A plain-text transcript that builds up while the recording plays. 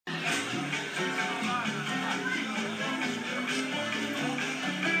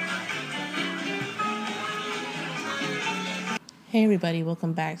Hey everybody,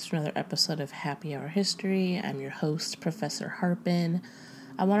 welcome back to another episode of Happy Hour History. I'm your host, Professor Harpin.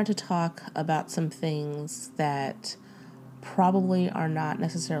 I wanted to talk about some things that probably are not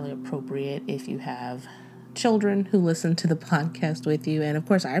necessarily appropriate if you have children who listen to the podcast with you. And of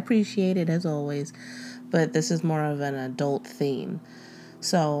course, I appreciate it as always, but this is more of an adult theme.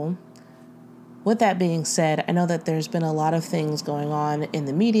 So, with that being said, I know that there's been a lot of things going on in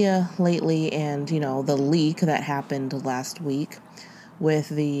the media lately, and, the leak that happened last week with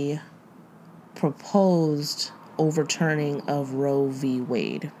the proposed overturning of Roe v.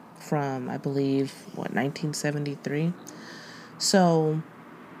 Wade from, I believe, 1973? So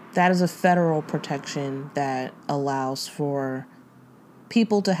that is a federal protection that allows for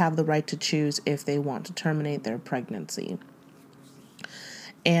people to have the right to choose if they want to terminate their pregnancy.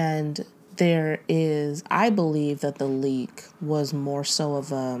 And I believe that the leak was more so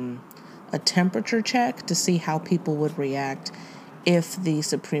of a temperature check to see how people would react if the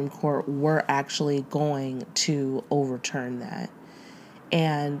Supreme Court were actually going to overturn that.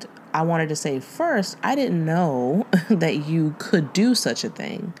 And I wanted to say first, I didn't know that you could do such a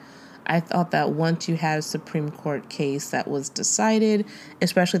thing. I thought that once you had a Supreme Court case that was decided,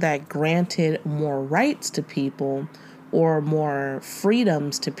 especially that granted more rights to people or more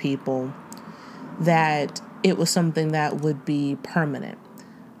freedoms to people, that it was something that would be permanent.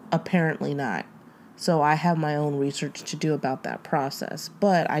 Apparently not. So I have my own research to do about that process.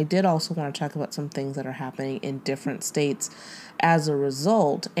 But I did also want to talk about some things that are happening in different states as a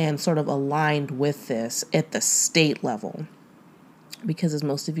result and sort of aligned with this at the state level. Because as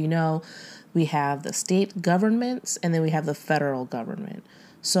most of you know, we have the state governments and then we have the federal government.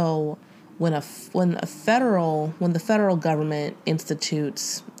 So when the federal government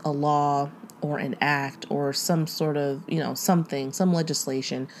institutes a law or an act or some sort of, some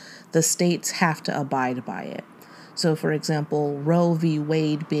legislation, the states have to abide by it. So, for example, Roe v.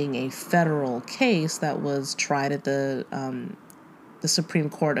 Wade being a federal case that was tried at the Supreme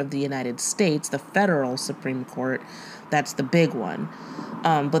Court of the United States, the federal Supreme Court, that's the big one.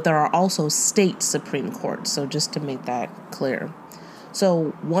 But there are also state Supreme Courts, so just to make that clear.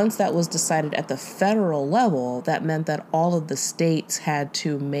 So once that was decided at the federal level, that meant that all of the states had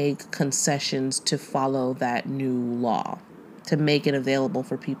to make concessions to follow that new law, to make it available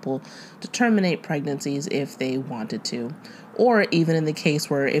for people to terminate pregnancies if they wanted to, or even in the case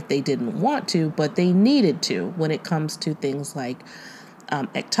where if they didn't want to, but they needed to, when it comes to things like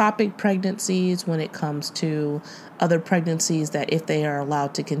ectopic pregnancies, when it comes to other pregnancies that if they are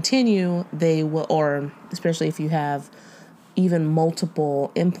allowed to continue, they will, or especially if you have even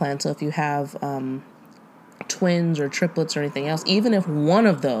multiple implants. So if you have twins or triplets or anything else, even if one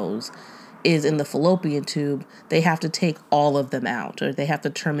of those is in the fallopian tube, they have to take all of them out, or they have to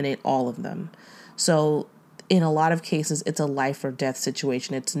terminate all of them. So in a lot of cases, it's a life or death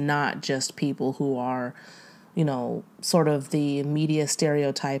situation. It's not just people who are, sort of the media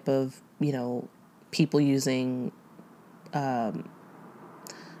stereotype of, people using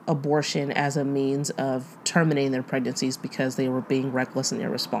abortion as a means of terminating their pregnancies because they were being reckless and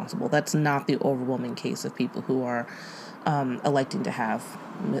irresponsible. That's not the overwhelming case of people who are electing to have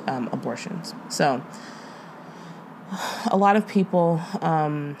abortions. So a lot of people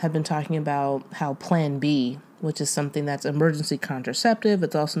have been talking about how Plan B, which is something that's emergency contraceptive,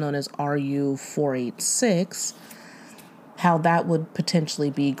 it's also known as RU486, how that would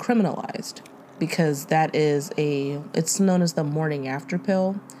potentially be criminalized. Because that is it's known as the morning after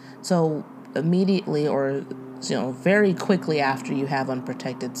pill. So immediately or, very quickly after you have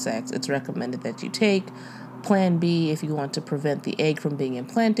unprotected sex, it's recommended that you take Plan B if you want to prevent the egg from being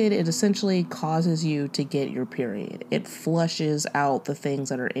implanted. It essentially causes you to get your period. It flushes out the things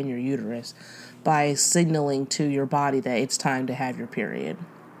that are in your uterus by signaling to your body that it's time to have your period.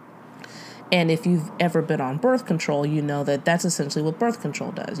 And if you've ever been on birth control, you know that that's essentially what birth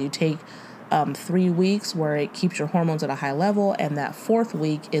control does. You take 3 weeks where it keeps your hormones at a high level, and that 4th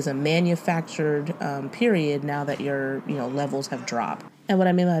week is a manufactured period now that your levels have dropped. And what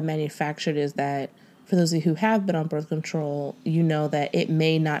I mean by manufactured is that for those of you who have been on birth control, you know that it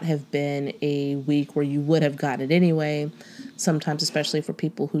may not have been a week where you would have gotten it anyway. Sometimes, especially for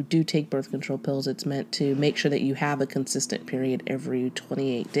people who do take birth control pills, it's meant to make sure that you have a consistent period every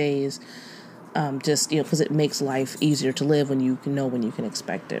 28 days. Because it makes life easier to live when you know when you can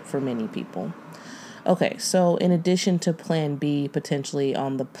expect it for many people. Okay, so in addition to Plan B potentially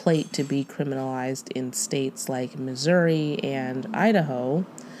on the plate to be criminalized in states like Missouri and Idaho,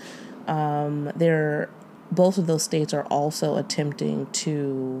 both of those states are also attempting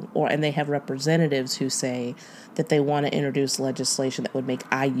to, and they have representatives who say that they want to introduce legislation that would make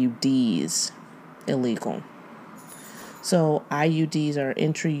IUDs illegal. So IUDs are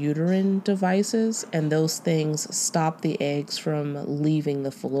intrauterine devices, and those things stop the eggs from leaving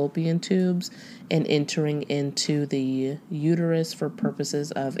the fallopian tubes and entering into the uterus for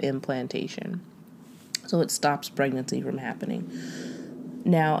purposes of implantation. So it stops pregnancy from happening.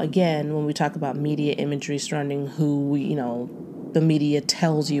 Now, again, when we talk about media imagery surrounding who, the media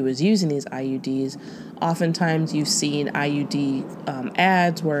tells you is using these IUDs, oftentimes you've seen IUD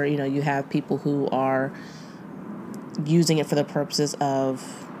ads where, you have people who are using it for the purposes of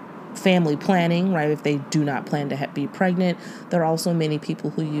family planning, right? If they do not plan to be pregnant. There are also many people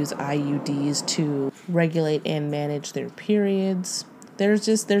who use IUDs to regulate and manage their periods.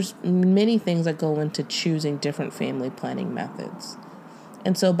 There's many things that go into choosing different family planning methods.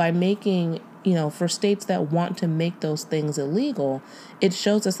 And so by making, for states that want to make those things illegal, it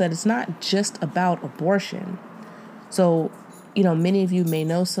shows us that it's not just about abortion. So, many of you may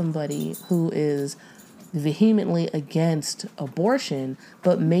know somebody who is vehemently against abortion,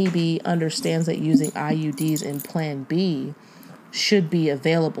 but maybe understands that using IUDs in Plan B should be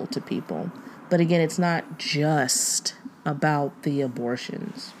available to people. But again, it's not just about the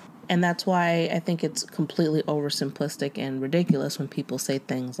abortions. And that's why I think it's completely oversimplistic and ridiculous when people say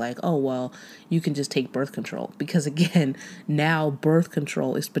things like, oh, well, you can just take birth control. Because again, now birth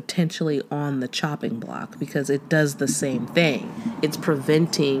control is potentially on the chopping block because it does the same thing. It's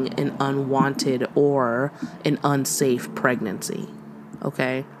preventing an unwanted or an unsafe pregnancy.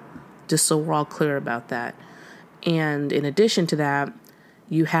 Okay? Just so we're all clear about that. And in addition to that,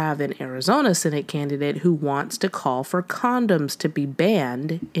 you have an Arizona Senate candidate who wants to call for condoms to be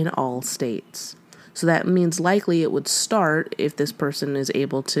banned in all states. So that means likely it would start, if this person is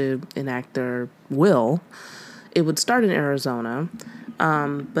able to enact their will, it would start in Arizona.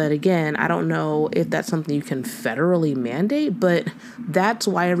 But again, I don't know if that's something you can federally mandate, but that's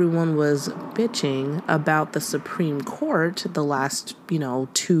why everyone was bitching about the Supreme Court the last,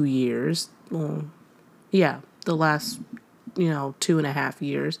 2 years. The last 2.5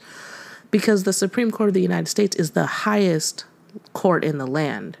 years, because the Supreme Court of the United States is the highest court in the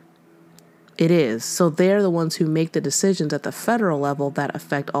land. It is. So they're the ones who make the decisions at the federal level that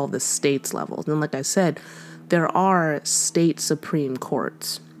affect all the states' levels. And like I said, there are state Supreme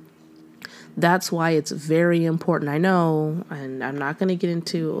Courts. That's why it's very important. I know, and I'm not going to get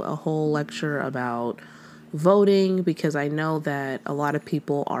into a whole lecture about voting, because I know that a lot of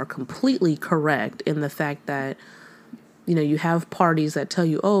people are completely correct in the fact that you have parties that tell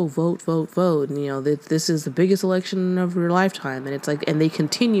you, oh, vote, vote, vote. And, this is the biggest election of your lifetime. And it's like, and they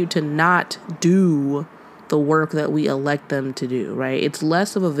continue to not do the work that we elect them to do, right? It's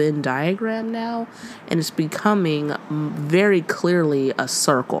less of a Venn diagram now, and it's becoming very clearly a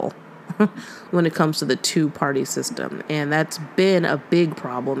circle when it comes to the two-party system. And that's been a big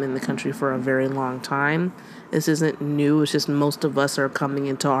problem in the country for a very long time. This isn't new. It's just most of us are coming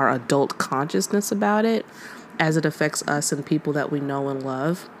into our adult consciousness about it, as it affects us and people that we know and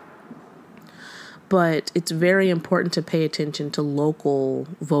love. But it's very important to pay attention to local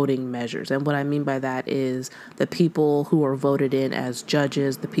voting measures. And what I mean by that is the people who are voted in as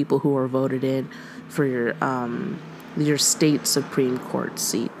judges, the people who are voted in for your state Supreme Court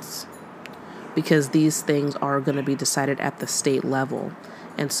seats. Because these things are going to be decided at the state level.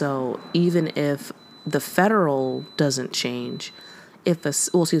 And so even if the federal doesn't change, if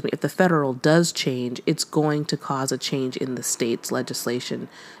the federal does change, it's going to cause a change in the state's legislation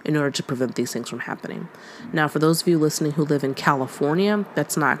in order to prevent these things from happening. Now, for those of you listening who live in California,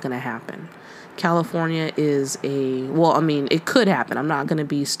 that's not going to happen. California is it could happen. I'm not going to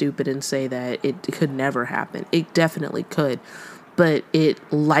be stupid and say that it could never happen. It definitely could, but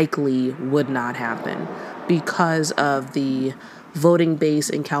it likely would not happen because of the voting base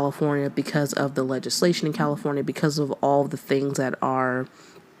in California, because of the legislation in California, because of all the things that are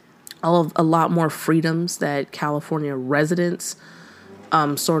a lot more freedoms that California residents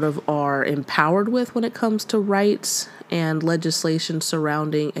sort of are empowered with when it comes to rights and legislation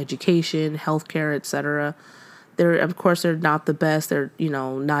surrounding education, healthcare, etc. They're not the best. They're,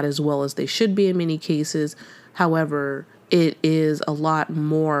 not as well as they should be in many cases. However, it is a lot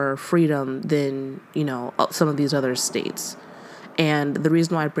more freedom than, some of these other states. And the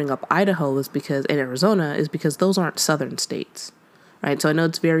reason why I bring up Idaho and Arizona is because those aren't southern states, right? So I know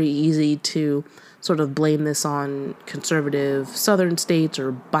it's very easy to sort of blame this on conservative southern states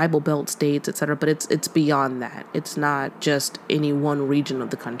or Bible Belt states, etc., but it's beyond that. It's not just any one region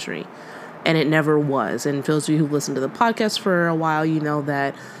of the country, and it never was. And for those of you who've listened to the podcast for a while, you know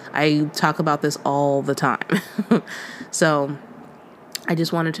that I talk about this all the time. So I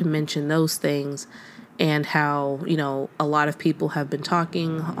just wanted to mention those things. and how, a lot of people have been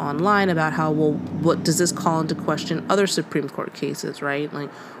talking online about how, well, what does this call into question other Supreme Court cases, right?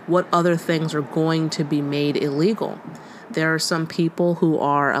 Like, what other things are going to be made illegal? There are some people who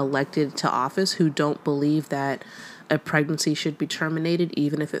are elected to office who don't believe that a pregnancy should be terminated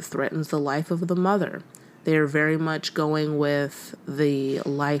even if it threatens the life of the mother. They're very much going with the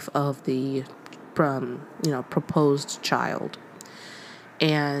life of the proposed child.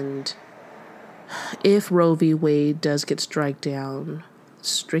 And if Roe v. Wade does get stricken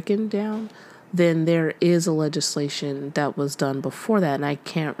down, then there is a legislation that was done before that, and I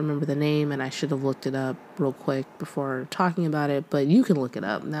can't remember the name, and I should have looked it up real quick before talking about it, but you can look it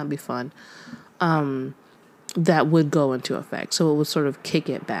up, and that'd be fun, that would go into effect. So it would sort of kick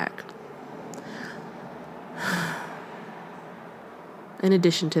it back. In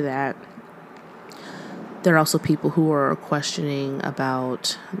addition to that, there are also people who are questioning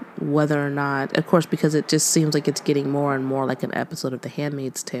about whether or not, of course, because it just seems like it's getting more and more like an episode of The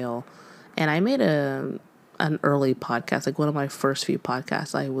Handmaid's Tale. And I made an early podcast, like one of my first few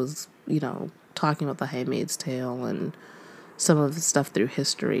podcasts. I was, talking about The Handmaid's Tale and some of the stuff through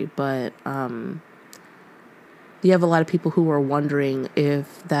history. But you have a lot of people who are wondering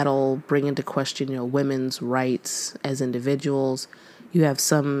if that'll bring into question, women's rights as individuals. You have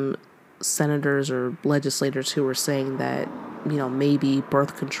some senators or legislators who are saying that, maybe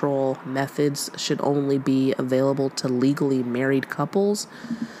birth control methods should only be available to legally married couples.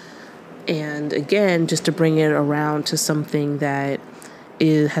 And again, just to bring it around to something that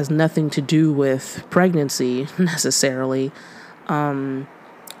has nothing to do with pregnancy necessarily,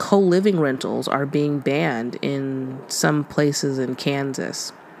 co-living rentals are being banned in some places in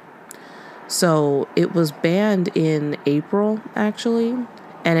Kansas. So it was banned in April, actually.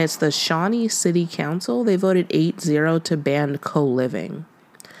 And it's the Shawnee City Council. They voted 8-0 to ban co-living.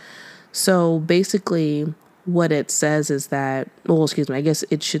 So basically, what it says is that, I guess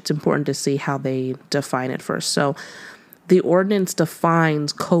it's important to see how they define it first. So the ordinance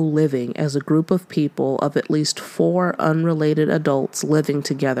defines co-living as a group of people of at least 4 unrelated adults living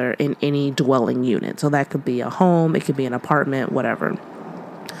together in any dwelling unit. So that could be a home, it could be an apartment, whatever.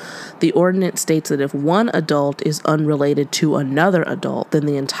 The ordinance states that if one adult is unrelated to another adult, then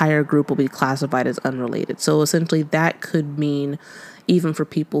the entire group will be classified as unrelated. So essentially that could mean even for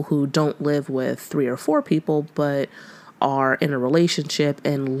people who don't live with 3 or 4 people, but are in a relationship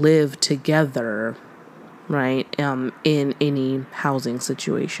and live together, right, in any housing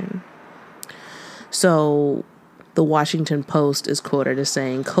situation. So the Washington Post is quoted as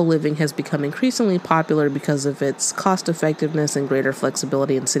saying, co-living has become increasingly popular because of its cost effectiveness and greater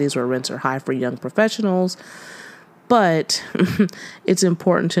flexibility in cities where rents are high for young professionals. But it's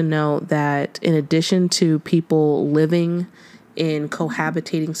important to note that in addition to people living in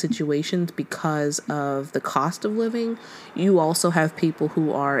cohabitating situations because of the cost of living, you also have people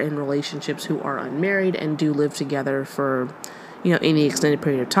who are in relationships who are unmarried and do live together for any extended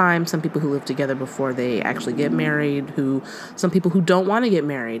period of time. Some people who live together before they actually get married, some people who don't want to get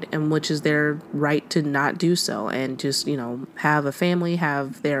married, and which is their right to not do so and just, have a family,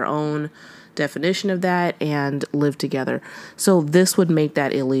 have their own definition of that and live together. So this would make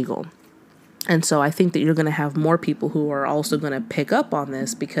that illegal. And so I think that you're going to have more people who are also going to pick up on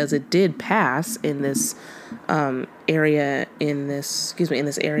this because it did pass in this area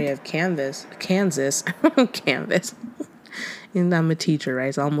of Kansas. Kansas. And I'm a teacher, right?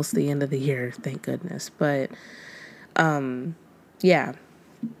 It's almost the end of the year, thank goodness. But, yeah.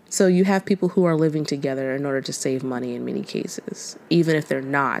 So you have people who are living together in order to save money in many cases, even if they're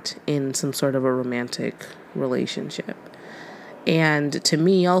not in some sort of a romantic relationship. And to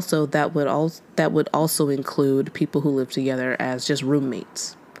me, also, that would also include people who live together as just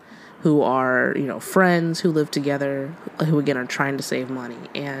roommates, who are, friends who live together, who again are trying to save money.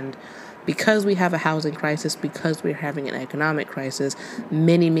 And because we have a housing crisis, because we're having an economic crisis,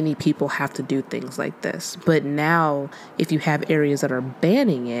 many, many people have to do things like this. But now, if you have areas that are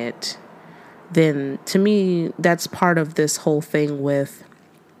banning it, then to me, that's part of this whole thing with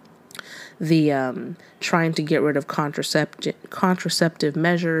the trying to get rid of contraceptive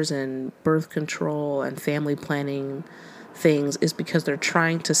measures and birth control and family planning things, is because they're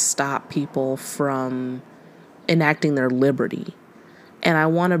trying to stop people from enacting their liberty. And I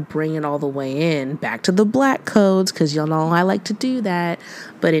want to bring it all the way in back to the black codes, because y'all know I like to do that.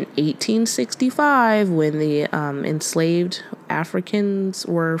 But in 1865, when the enslaved Africans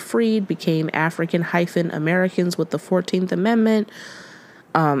were freed, became African-Americans with the 14th Amendment,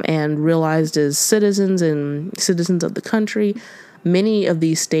 and realized as citizens and citizens of the country, many of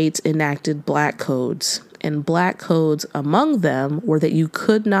these states enacted black codes and black codes among them were that you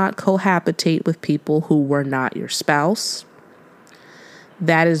could not cohabitate with people who were not your spouse.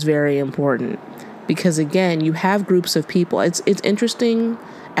 That is very important because, again, you have groups of people. It's interesting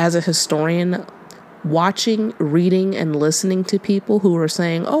as a historian watching, reading, and listening to people who are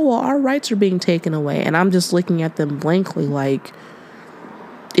saying, oh, well, our rights are being taken away. And I'm just looking at them blankly like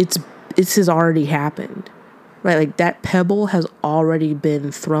it has already happened. Right, like that pebble has already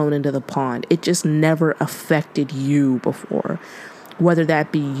been thrown into the pond. It just never affected you before. Whether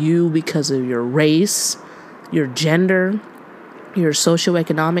that be you because of your race, your gender, your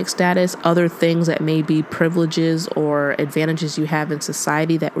socioeconomic status, other things that may be privileges or advantages you have in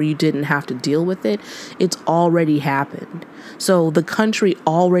society that where you didn't have to deal with it, it's already happened. So the country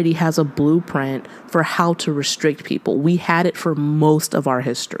already has a blueprint for how to restrict people. We had it for most of our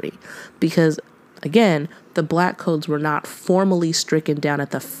history because, again, the black codes were not formally stricken down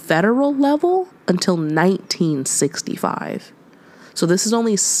at the federal level until 1965. So this is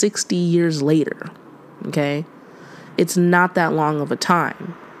only 60 years later, okay? It's not that long of a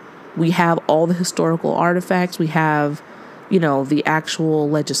time. We have all the historical artifacts. We have, the actual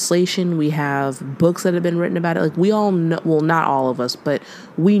legislation. We have books that have been written about it. Like, we all know, well, not all of us, but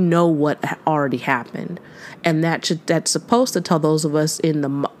we know what already happened. And that's supposed to tell those of us in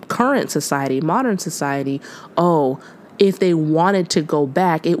the current society, modern society, if they wanted to go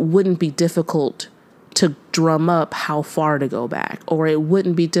back, it wouldn't be difficult to drum up how far to go back, or it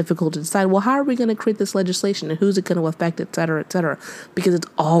wouldn't be difficult to decide, well, how are we going to create this legislation and who's it going to affect, et cetera, because it's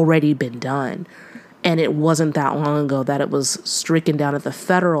already been done. And it wasn't that long ago that it was stricken down at the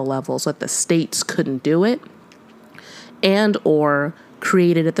federal level so that the states couldn't do it, and or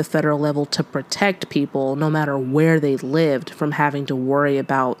created at the federal level to protect people no matter where they lived from having to worry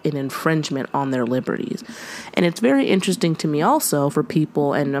about an infringement on their liberties. And it's very interesting to me also for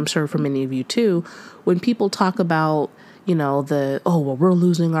people, and I'm sure for many of you too, when people talk about, we're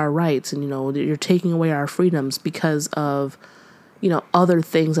losing our rights and, you're taking away our freedoms because of, other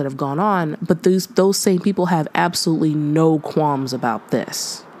things that have gone on. But those same people have absolutely no qualms about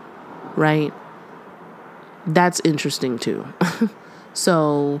this, right? That's interesting too.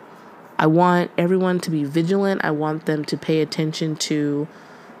 So I want everyone to be vigilant. I want them to pay attention to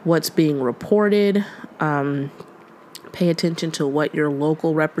what's being reported. Pay attention to what your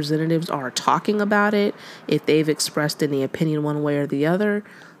local representatives are talking about it, if they've expressed any opinion one way or the other,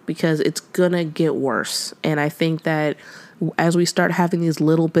 because it's going to get worse. And I think that as we start having these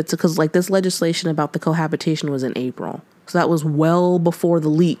little bits, because like this legislation about the cohabitation was in April. So that was well before the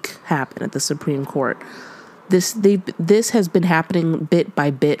leak happened at the Supreme Court. This has been happening bit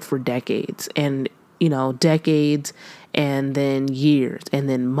by bit for decades, and decades, and then years, and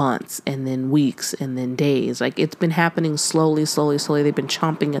then months, and then weeks, and then days. Like, it's been happening slowly. They've been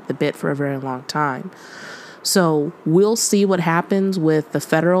chomping at the bit for a very long time. So we'll see what happens with the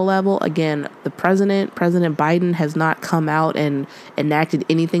federal level. Again, President Biden has not come out and enacted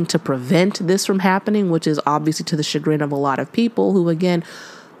anything to prevent this from happening, which is obviously to the chagrin of a lot of people who, again,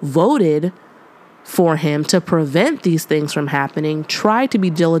 voted for him to prevent these things from happening. Try to be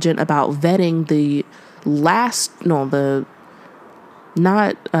diligent about vetting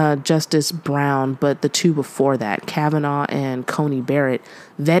not Justice Brown, but the two before that, Kavanaugh and Coney Barrett,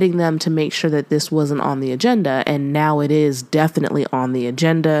 vetting them to make sure that this wasn't on the agenda. And now it is definitely on the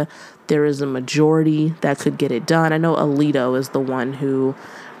agenda. There is a majority that could get it done. I know Alito is the one who,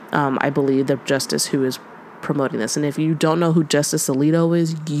 I believe, the justice who is promoting this. And if you don't know who Justice Alito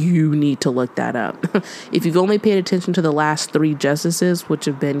is, you need to look that up. If you've only paid attention to the last three justices, which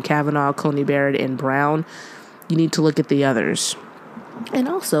have been Kavanaugh, Coney Barrett, and Brown, you need to look at the others. And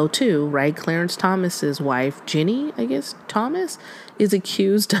also, too, right, Clarence Thomas's wife, Ginny, I guess, Thomas, is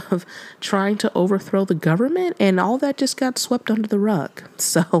accused of trying to overthrow the government, and all that just got swept under the rug.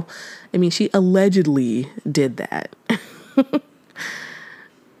 So, I mean, she allegedly did that.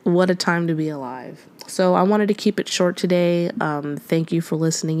 What a time to be alive. So I wanted to keep it short today. Thank you for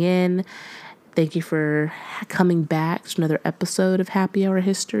listening in. Thank you for coming back to another episode of Happy Hour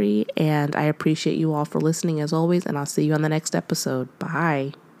History. And I appreciate you all for listening as always. And I'll see you on the next episode.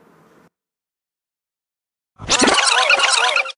 Bye.